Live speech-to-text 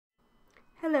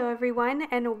Hello everyone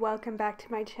and welcome back to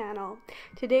my channel.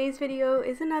 Today's video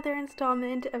is another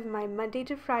installment of my Monday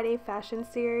to Friday fashion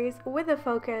series with a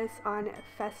focus on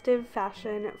festive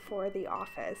fashion for the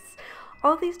office.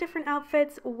 All these different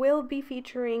outfits will be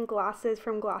featuring glasses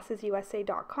from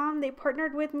GlassesUSA.com. They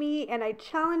partnered with me and I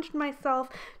challenged myself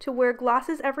to wear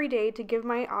glasses every day to give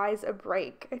my eyes a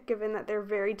break, given that they're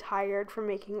very tired from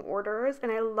making orders,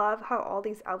 and I love how all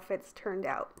these outfits turned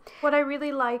out. What I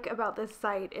really like about this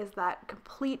site is that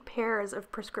complete pairs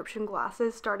of prescription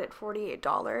glasses start at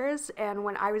 $48, and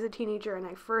when I was a teenager and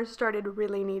I first started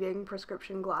really needing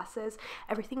prescription glasses,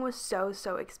 everything was so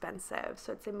expensive.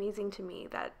 So it's amazing to me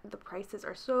that the prices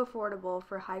are so affordable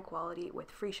for high quality with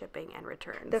free shipping and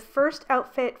returns. The first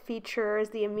outfit features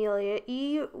the Amelia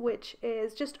E, which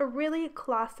is just a really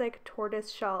classic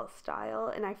tortoiseshell style,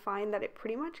 and I find that it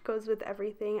pretty much goes with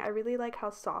everything. I really like how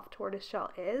soft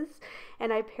tortoiseshell is,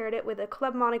 and I paired it with a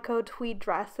Club Monaco tweed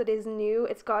dress that is new.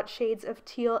 It's got shades of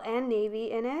teal and navy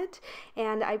in it,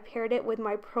 and I paired it with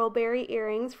my pearlberry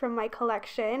earrings from my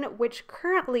collection, which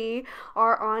currently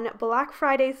are on Black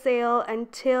Friday sale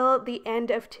until the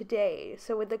end of today.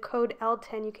 So with the code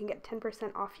L10 you can get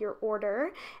 10% off your order.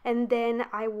 And then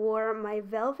I wore my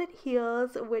velvet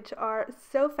heels, which are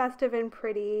so festive and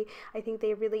pretty. I think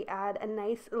they really add a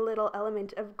nice little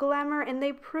element of glamour, and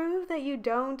they prove that you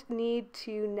don't need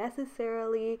to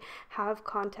necessarily have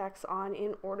contacts on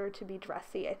in order to be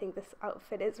dressy. I think this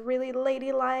outfit is really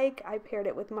ladylike. I paired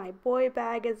it with my boy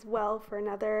bag as well for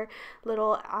another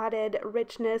little added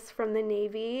richness from the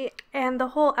navy. And the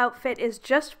whole outfit is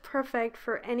just perfect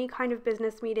for any kind of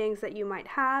business meetings that you might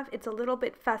have. It's a little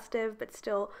bit festive but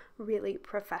still really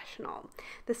professional.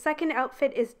 The second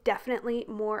outfit is definitely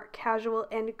more casual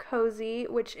and cozy,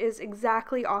 which is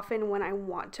exactly often when I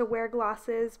want to wear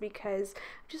glasses because I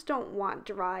just don't want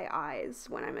dry eyes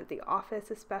when I'm at the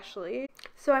office especially.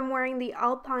 So I'm wearing the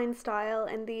Alpine style,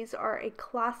 and these are a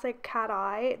classic cat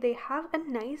eye. They have a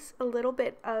nice little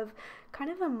bit of kind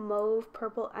of a mauve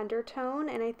purple undertone,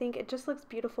 and I think it just looks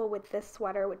beautiful with this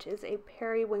sweater, which is a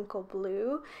periwinkle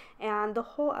blue, and the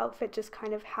whole outfit just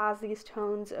kind of has these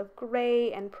tones of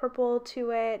gray and purple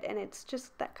to it, and it's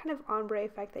just that kind of ombre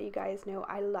effect that you guys know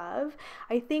I love.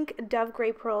 I think Dove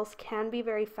Gray pearls can be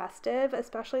very festive,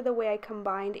 especially the way I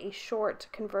combined a short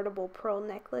convertible pearl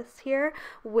necklace here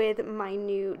with my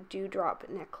new dewdrop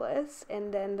necklace,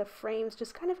 and then the frames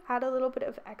just kind of add a little bit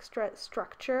of extra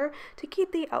structure to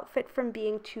keep the outfit from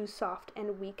being too soft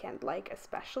and weekend-like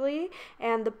especially.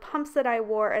 And the pumps that I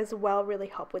wore as well really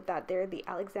help with that. They're the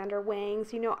Alexander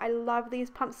Wangs. You know, I love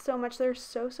these pumps so much. They're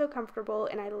so comfortable,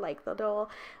 and I like the little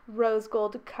rose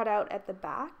gold cutout at the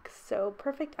back. So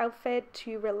perfect outfit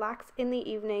to relax in the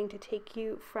evening to take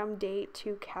you from date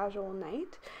to casual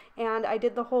night. And I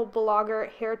did the whole blogger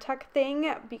hair tuck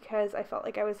thing because I felt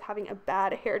like I was having a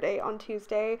bad hair day on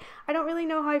Tuesday. I don't really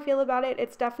know how I feel about it.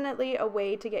 It's definitely a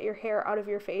way to get your hair out of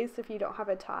your face if you don't have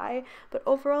a tie, but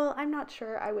overall I'm not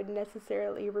sure I would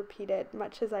necessarily repeat it,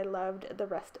 much as I loved the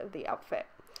rest of the outfit.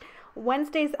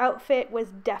 Wednesday's outfit was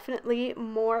definitely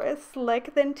more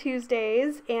slick than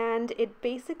Tuesday's, and it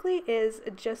basically is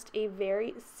just a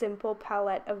very simple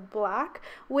palette of black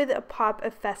with a pop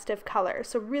of festive color.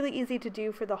 So really easy to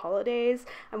do for the holidays.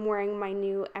 I'm wearing my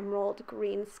new emerald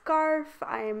green scarf.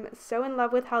 I'm so in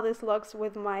love with how this looks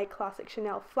with my classic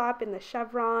Chanel flap in the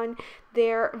chevron.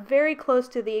 They're very close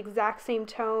to the exact same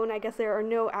tone. I guess there are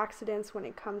no accidents when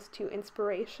it comes to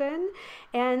inspiration.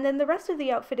 And then the rest of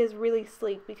the outfit is really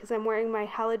sleek because I'm wearing my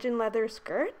Halogen leather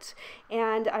skirt,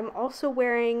 and I'm also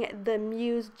wearing the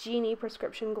Muse Genie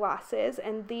prescription glasses,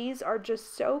 and these are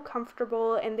just so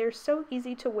comfortable and they're so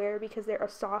easy to wear because they're a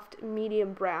soft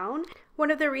medium brown. One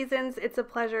of the reasons it's a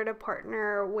pleasure to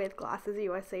partner with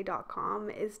GlassesUSA.com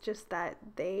is just that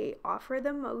they offer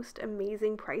the most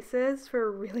amazing prices for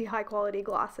really high quality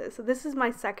glasses. So this is my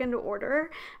second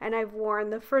order, and I've worn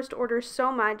the first order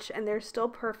so much and they're still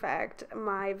perfect.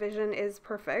 My vision is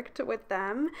perfect with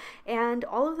them, and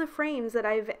all of the frames that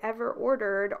I've ever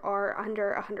ordered are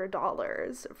under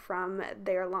 $100 from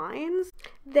their lines.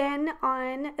 Then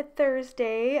on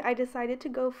Thursday I decided to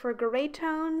go for gray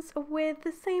tones with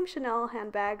the same Chanel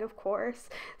handbag, of course.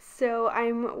 So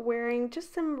I'm wearing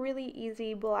just some really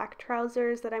easy black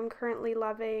trousers that I'm currently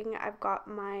loving. I've got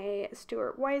my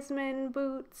Stuart Weitzman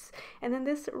boots, and then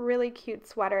this really cute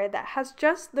sweater that has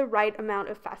just the right amount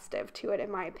of festive to it, in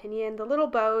my opinion. The little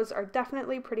bows are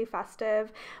definitely pretty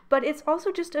festive, but it's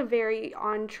also just a very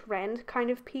on-trend kind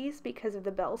of piece because of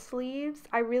the bell sleeves.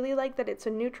 I really like that it's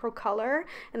a neutral color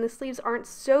and the sleeves aren't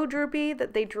so droopy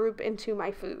that they droop into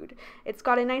my food. It's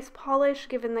got a nice polish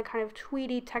given the kind of of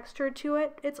tweedy texture to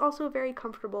it. It's also very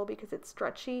comfortable because it's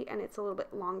stretchy and it's a little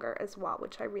bit longer as well,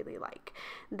 which I really like.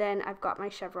 Then I've got my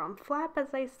chevron flap,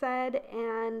 as I said,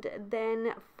 and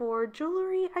then for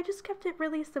jewelry, I just kept it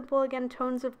really simple. Again,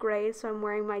 tones of gray, so I'm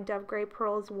wearing my dove gray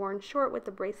pearls worn short with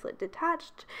the bracelet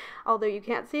detached, although you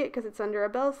can't see it because it's under a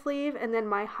bell sleeve, and then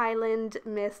my Highland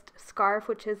Mist scarf,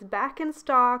 which is back in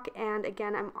stock, and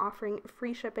again, I'm offering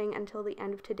free shipping until the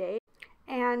end of today.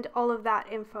 And all of that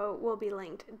info will be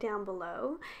linked down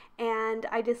below. And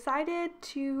I decided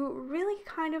to really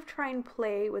kind of try and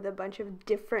play with a bunch of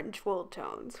different jewel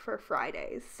tones for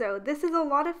Fridays. So this is a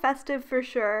lot of festive for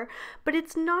sure, but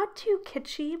it's not too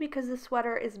kitschy because the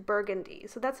sweater is burgundy.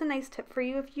 So that's a nice tip for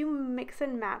you. If you mix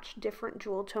and match different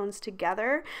jewel tones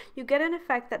together, you get an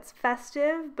effect that's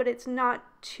festive, but it's not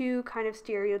too kind of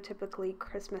stereotypically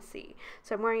Christmassy.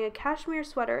 So I'm wearing a cashmere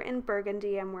sweater in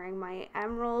burgundy, I'm wearing my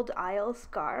emerald isle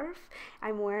scarf,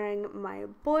 I'm wearing my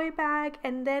boy bag,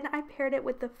 and then I paired it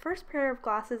with the first pair of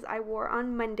glasses I wore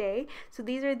on Monday. So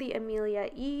these are the Amelia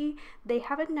E. They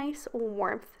have a nice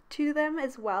warmth to them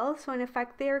as well, so in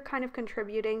effect they're kind of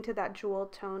contributing to that jewel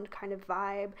toned kind of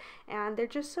vibe, and they're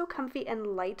just so comfy and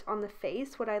light on the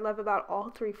face. What I love about all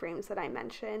three frames that I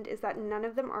mentioned is that none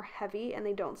of them are heavy and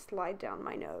they don't slide down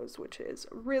my nose, which is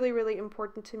really, really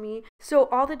important to me. So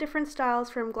all the different styles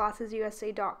from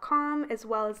glassesusa.com, as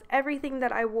well as everything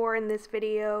that I wore in this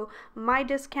video, my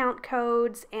discount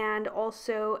codes, and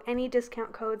also any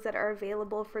discount codes that are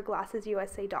available for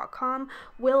glassesusa.com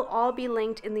will all be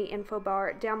linked in the info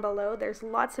bar down below. There's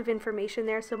lots of information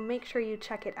there, so make sure you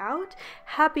check it out.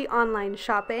 Happy online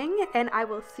shopping, and I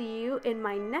will see you in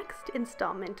my next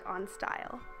installment on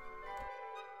style.